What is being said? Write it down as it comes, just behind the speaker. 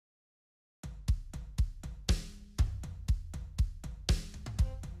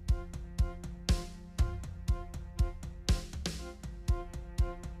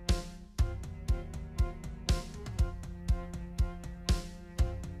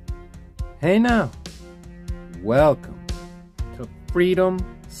Hey now, welcome to Freedom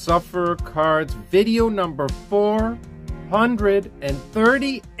Sufferer Cards video number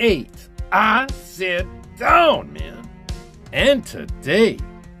 438. I sit down, man. And today,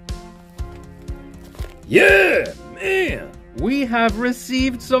 yeah, man, we have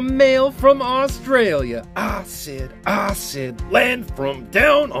received some mail from Australia. I said, land from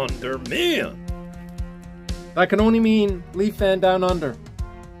down under, man. That can only mean leaf fan down under.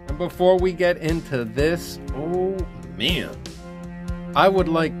 And before we get into this, oh man, I would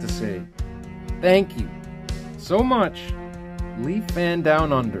like to say thank you so much, Leaf Fan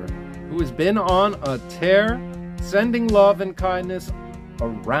Down Under, who has been on a tear, sending love and kindness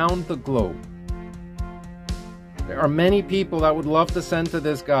around the globe. There are many people that would love to send to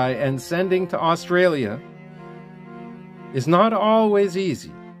this guy, and sending to Australia is not always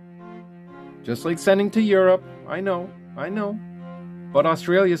easy. Just like sending to Europe, I know. But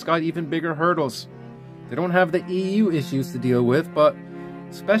Australia's got even bigger hurdles. They don't have the EU issues to deal with, but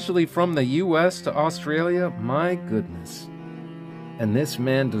especially from the US to Australia, my goodness. And this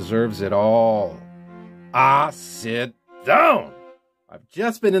man deserves it all. Sit down. I've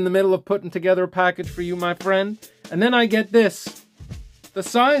just been in the middle of putting together a package for you, my friend, and then I get this. The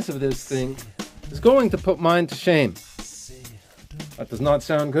size of this thing is going to put mine to shame. That does not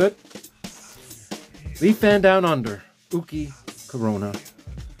sound good. Leaf Fan Down Under, Uki, Corona.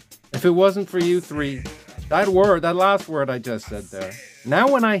 If it wasn't for you three, that last word I just said there, now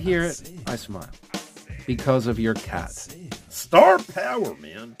when I hear it, I smile. Because of your cat. Star power,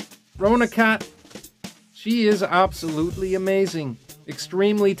 man. Rona cat, she is absolutely amazing.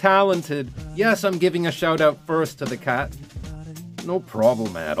 Extremely talented. Yes, I'm giving a shout out first to the cat. No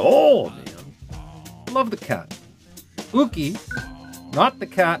problem at all, man. Love the cat. Uki, not the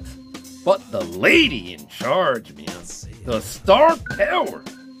cat, but the lady in charge, man. The star power.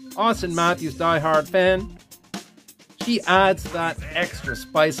 Austin Matthews diehard fan. She adds that extra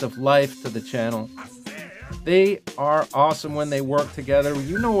spice of life to the channel. They are awesome when they work together.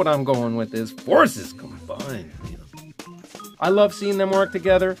 You know what I'm going with is forces combined, man. I love seeing them work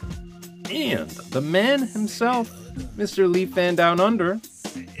together. And the man himself, Mr. Leaf Fan Down Under,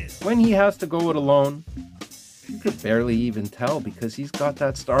 when he has to go it alone, you could barely even tell because he's got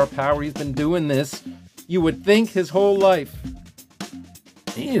that star power. He's been doing this, you would think, his whole life.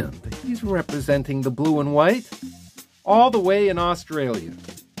 And he's representing the blue and white all the way in Australia.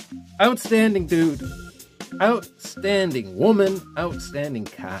 Outstanding dude. Outstanding woman. Outstanding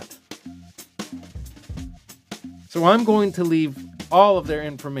cat. So I'm going to leave all of their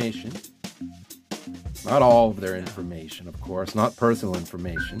information. Not all of their information, of course. Not personal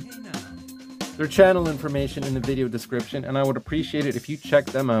information. Their channel information in the video description, and I would appreciate it if you check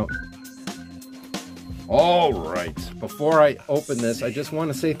them out. Alright, before I open this, I just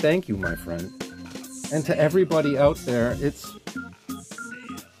want to say thank you, my friend. And to everybody out there,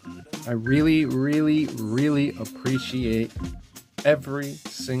 I really, really, really appreciate every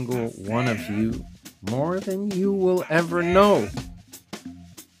single one of you more than you will ever know.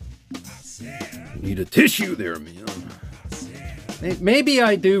 Need a tissue there, man. Maybe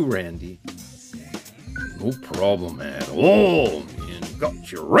I do, Randy. No problem at all, man.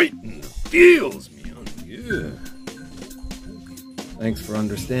 Got you right in the feels, man. Yeah. Thanks for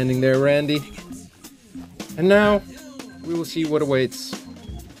understanding there, Randy. And now, we will see what awaits.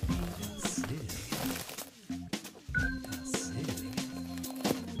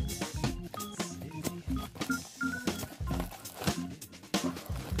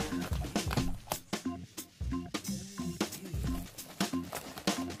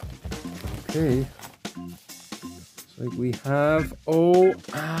 Okay. Looks like we have, I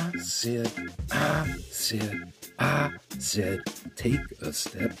said, take a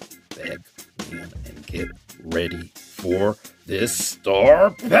step back, man, and get ready for this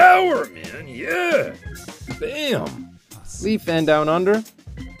star power, man. Yeah. Bam. Leaf Fan Down Under.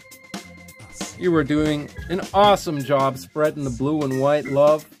 You were doing an awesome job spreading the blue and white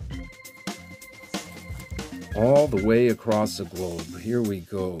love all the way across the globe. Here we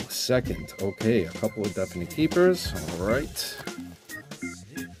go. Second. Okay, a couple of definite keepers. All right.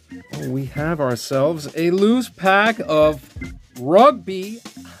 We have ourselves a loose pack of rugby.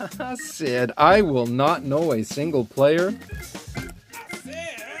 I said I will not know a single player.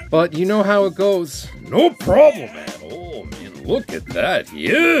 But you know how it goes. No problem at all, man. Look at that.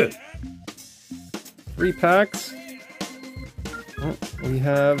 Yeah. 3 packs. Oh, we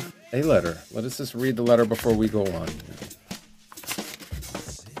have a letter. Let us just read the letter before we go on.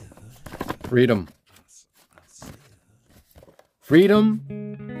 Freedom. Freedom.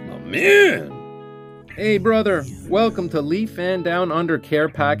 Oh, man. Hey brother, welcome to Leaf and Down Under care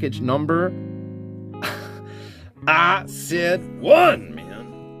package number... I said 1,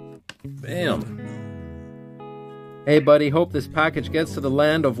 man. Bam. Hey buddy, hope this package gets to the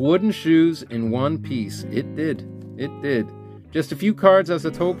land of wooden shoes in one piece. It did. It did. Just a few cards as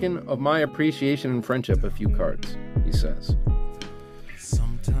a token of my appreciation and friendship. A few cards, he says.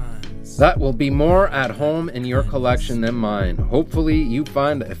 That will be more at home in your collection than mine. Hopefully you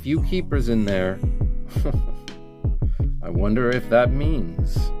find a few keepers in there. I wonder if that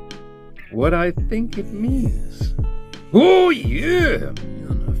means what I think it means. Oh yeah!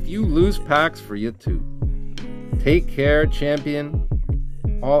 And a few loose packs for you too. Take care, champion.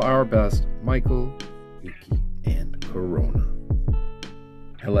 All our best, Michael, Uki and Corona.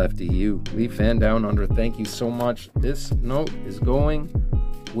 LFDU, Leaf and Down Under, thank you so much. This note is going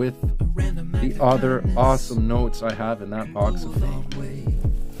with the other awesome notes I have in that box of fame.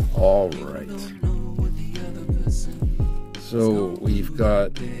 All right. So we've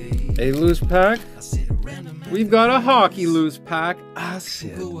got a loose pack. We've got a hockey loose pack. I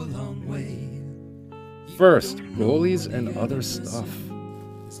said. First, goalies and other stuff.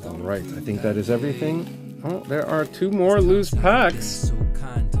 All right, I think that is everything. Oh, there are 2 more loose packs.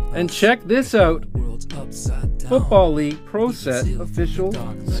 And check this out. Football League Pro Set official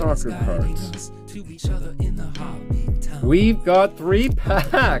soccer cards. We've got 3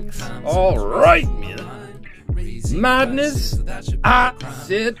 packs. All right, man. Madness. I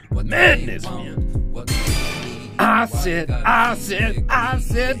said madness, man. I said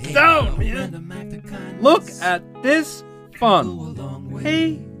down, man. Look at this fun.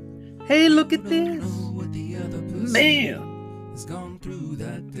 Hey, look at this. Man.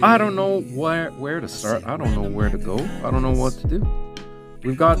 I don't know where to start. I don't know where to go. I don't know what to do.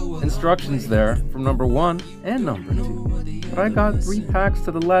 We've got instructions there from number 1 and number 2. But I got 3 packs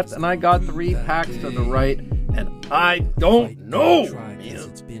to the left and I got 3 packs to the right. And I don't know, man.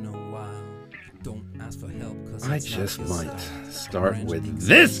 I just might start with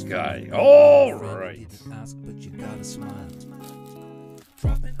this guy. All right.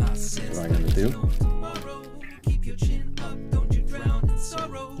 What am I going to do?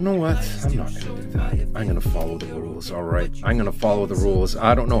 You know what? I'm not going to do that. I'm going to follow the rules, all right? I'm going to follow the rules.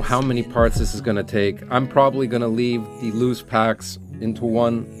 I don't know how many parts this is going to take. I'm probably going to leave the loose packs into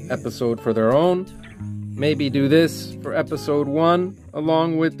one episode for their own. Maybe do this for episode 1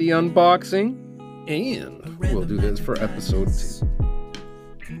 along with the unboxing. And we'll do this for episode 2.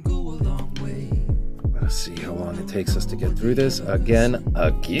 Let's see how long it takes us to get through this. Again.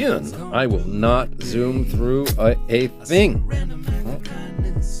 I will not zoom through a thing. Oh.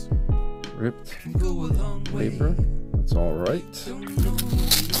 Ripped paper. That's all right.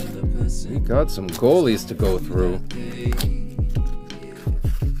 We got some goalies to go through.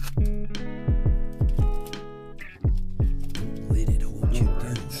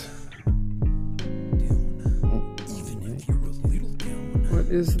 What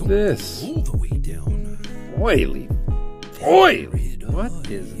is this? Oily. What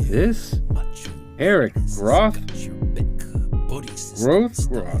is this? Eric Groth.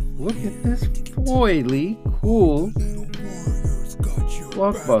 Look at this foily cool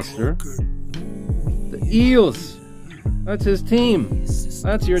blockbuster. The Eels. That's his team.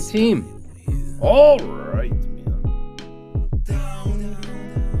 That's your team. All right,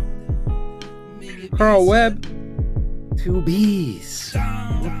 man. Carl Webb. 2 bees.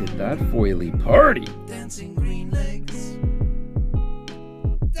 Look at that foily party.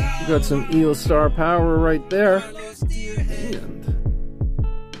 We got some Eel Star power right there. And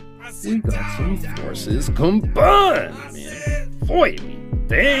we got some forces combined, man. Foily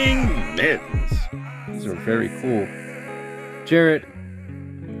dang mittens. These are very cool. Jarrett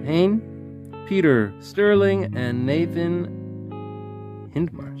Hain, Peter Sterling, and Nathan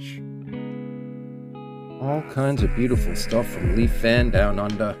Hindmarsh. All kinds of beautiful stuff from Leaf and Down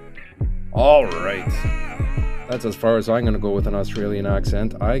Under. All right. That's as far as I'm going to go with an Australian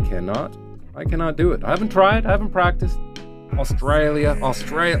accent. I cannot do it. I haven't tried. I haven't practiced. Australia.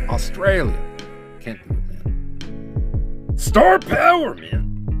 Can't do it, man. Star power,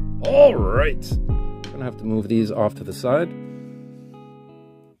 man. All right. I'm going to have to move these off to the side.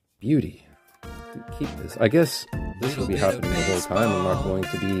 Beauty. Keep this. I guess this will be happening the whole time. I'm not going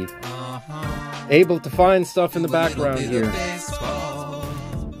to be able to find stuff in the background here.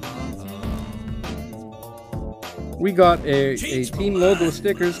 We got a team logo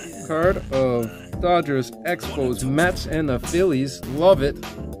stickers card of Dodgers, Expos, Mets, and the Phillies. Love it.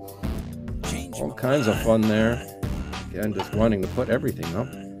 All kinds of fun there. Again, just wanting to put everything up.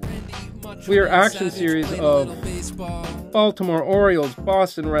 Clear action series of Baltimore Orioles,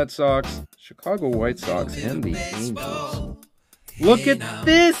 Boston Red Sox, Chicago White Sox and the Angels. Look at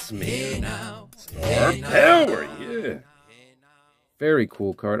this, man. Star power, yeah. Very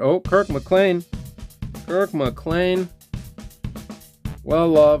cool card. Oh, Kirk McLean. Kirk McLean. Well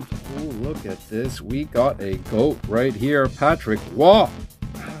loved. Oh, look at this. We got a GOAT right here. Patrick Waugh.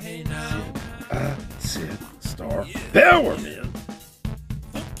 Sid. Star power, man.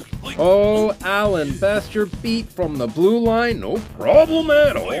 Oh, Alan Bester beat from the blue line. No problem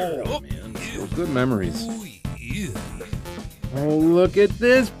at all, man. Still good memories. Oh, look at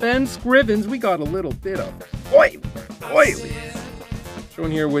this. Ben Scrivens. We got a little bit of oily.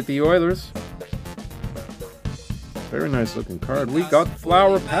 Shown here with the Oilers. Very nice looking card. We got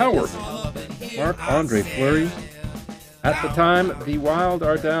Flower Power. Marc-Andre Fleury. At the time, the Wild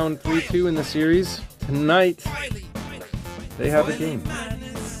are down 3-2 in the series. Tonight, they have a game.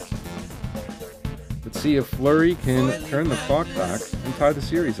 Let's see if Fleury can turn the clock back and tie the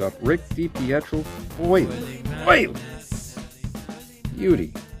series up. Rick DiPietro. Oily.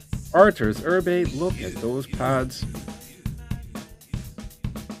 Beauty. Arturs Urbe. Look at those pads.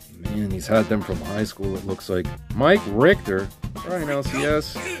 Man, he's had them from high school, it looks like. Mike Richter. Brian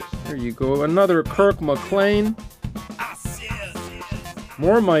LCS. There you go. Another Kirk McLean.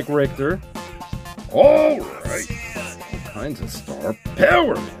 More Mike Richter. All right. All kinds of star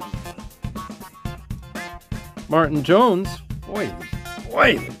power, man. Martin Jones.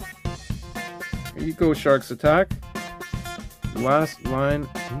 Oily. Here you go, Sharks attack. Last line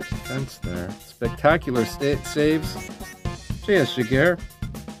in defense there. Spectacular saves. J.S. Jaguar.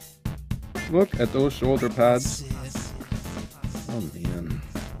 Look at those shoulder pads. Oh, man.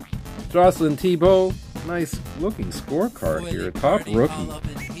 Jocelyn Thibault. Nice looking scorecard here. Top rookie.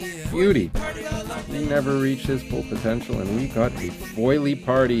 Beauty. He never reached his full potential, and we got a foily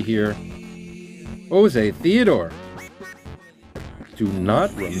party here. Jose Theodore. Do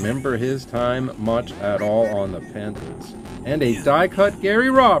not remember his time much at all on the Panthers. And a die-cut Gary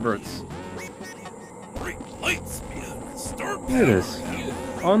Roberts. Look at this.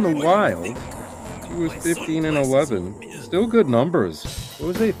 On the Wild, he was 15 and 11. Still good numbers.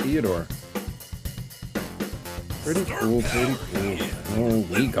 Jose Theodore. Pretty cool. Oh,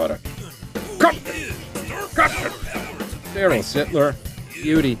 we got a captain. Daryl Sittler.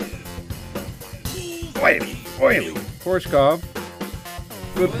 Beauty. Oily. Korshkov.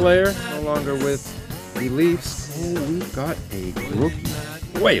 Good player. No longer with the Leafs. Oh, we got a rookie.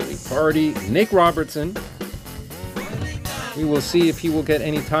 Oily party. Nick Robertson. We will see if he will get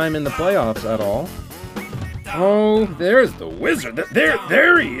any time in the playoffs at all. Oh, there's the Wizard.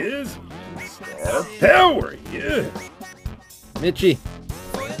 There he is. Star power, yeah. Mitchie.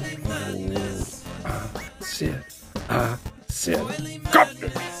 Sid.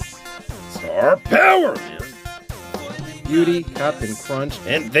 Captain. Star power, man. Beauty, Captain Crunch.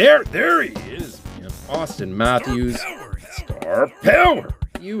 And there he is, man. Austin Matthews. Star power.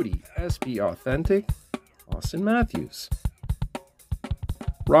 Beauty. SB Authentic. Austin Matthews.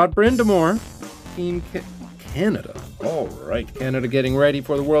 Rod Brindamore, Team Canada. All right, Canada getting ready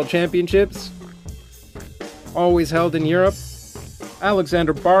for the World Championships. Always held in Europe.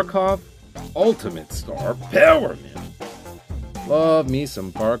 Alexander Barkov, ultimate star power, man. Love me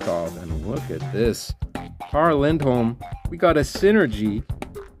some Barkov, and look at this. Carl Lindholm, we got a Synergy,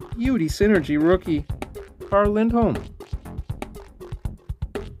 Beauty Synergy rookie, Carl Lindholm.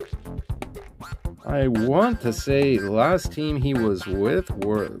 I want to say the last team he was with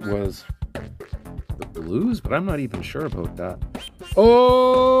was the Blues, but I'm not even sure about that.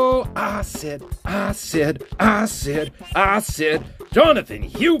 Oh, I said, Jonathan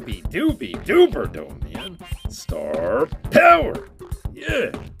Hubie Duberdo, man. Star power.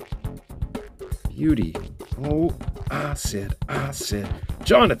 Yeah. Beauty. Oh, I said,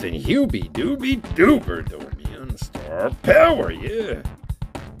 Jonathan Hubie Duberdo, man. Star power, yeah.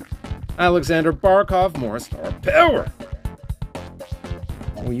 Alexander Barkov, more star power.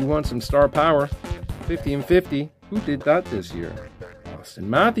 Oh, you want some star power? 50 and 50. Who did that this year? Austin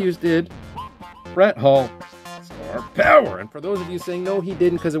Matthews did. Brett Hull, star power. And for those of you saying, no, he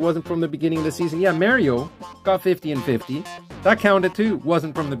didn't because it wasn't from the beginning of the season. Yeah, Mario got 50 and 50. That counted too.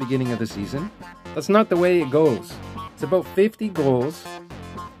 Wasn't from the beginning of the season. That's not the way it goes. It's about 50 goals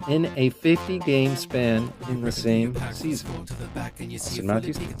in a 50-game span in the same season. Austin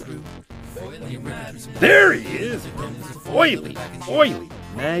Matthews. There he is! Oily!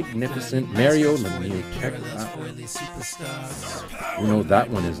 Magnificent Mario Lemieux. Check that one. You know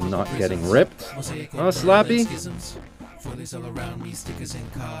that one is not getting ripped. Oh, Slappy.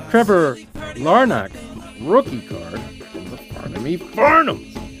 Trevor Larnack, rookie card from the Farnamy Farnhams.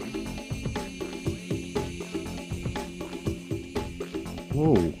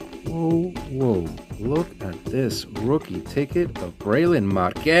 Whoa, Whoa, whoa. Look at this rookie ticket of Braylon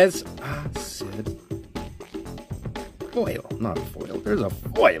Marquez. Ah, Sid. Foil, not a foil. There's a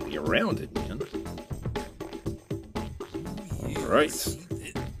foily around it, man. Alright.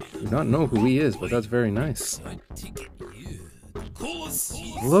 Do not know who he is, but that's very nice.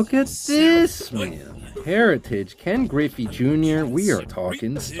 Look at this, man. Heritage, Ken Griffey Jr. We are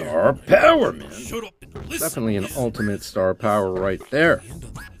talking star power, man. Definitely an ultimate star power right there.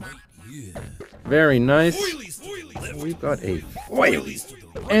 Very nice. We've got a foily.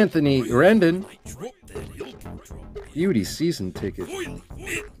 Anthony Rendon. Beauty season ticket.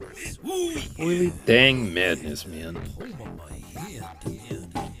 Foily dang madness, man.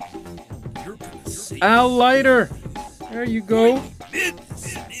 Al Leiter. There you go.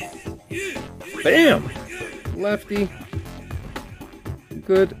 Bam! Lefty.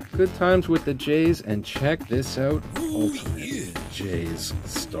 Good times with the Jays, and check this out. Ultimate Jays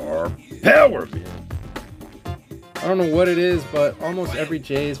star power, man. I don't know what it is, but almost every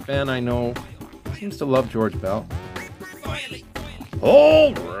Jays fan I know seems to love George Bell.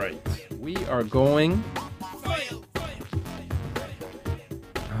 All right, we are going.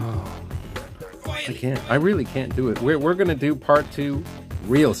 Oh, I really can't do it. We're gonna do part 2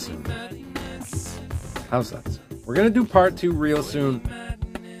 real soon. How's that? We're gonna do part 2 real soon.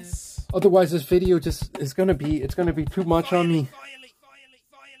 Otherwise, this video just is gonna be too much on me.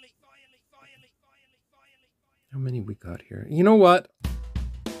 How many we got here? You know what?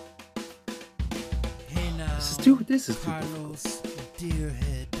 This is too difficult.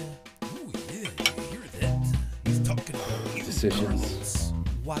 Decisions.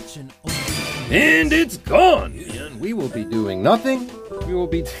 And it's gone, man. We will be doing nothing. We will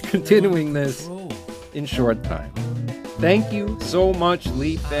be continuing this in short time. Thank you so much,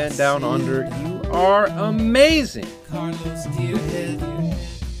 Leaf Fan Down Under. You are amazing.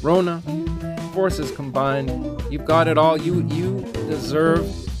 Rona, forces combined, you've got it all. You deserve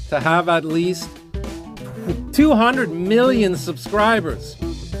to have at least 200 million subscribers.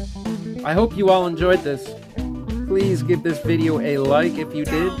 I hope you all enjoyed this. Please give this video a like if you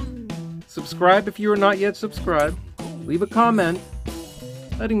did. Subscribe if you are not yet subscribed. Leave a comment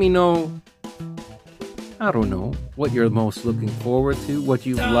letting me know, I don't know, what you're most looking forward to, what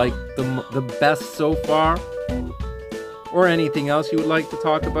you've liked the best so far, or anything else you would like to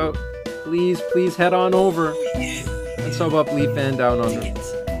talk about. Please head on over and sub up Leaf Fan Down Under.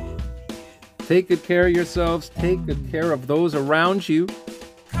 Take good care of yourselves. Take good care of those around you.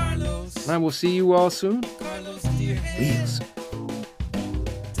 And I will see you all soon. Please.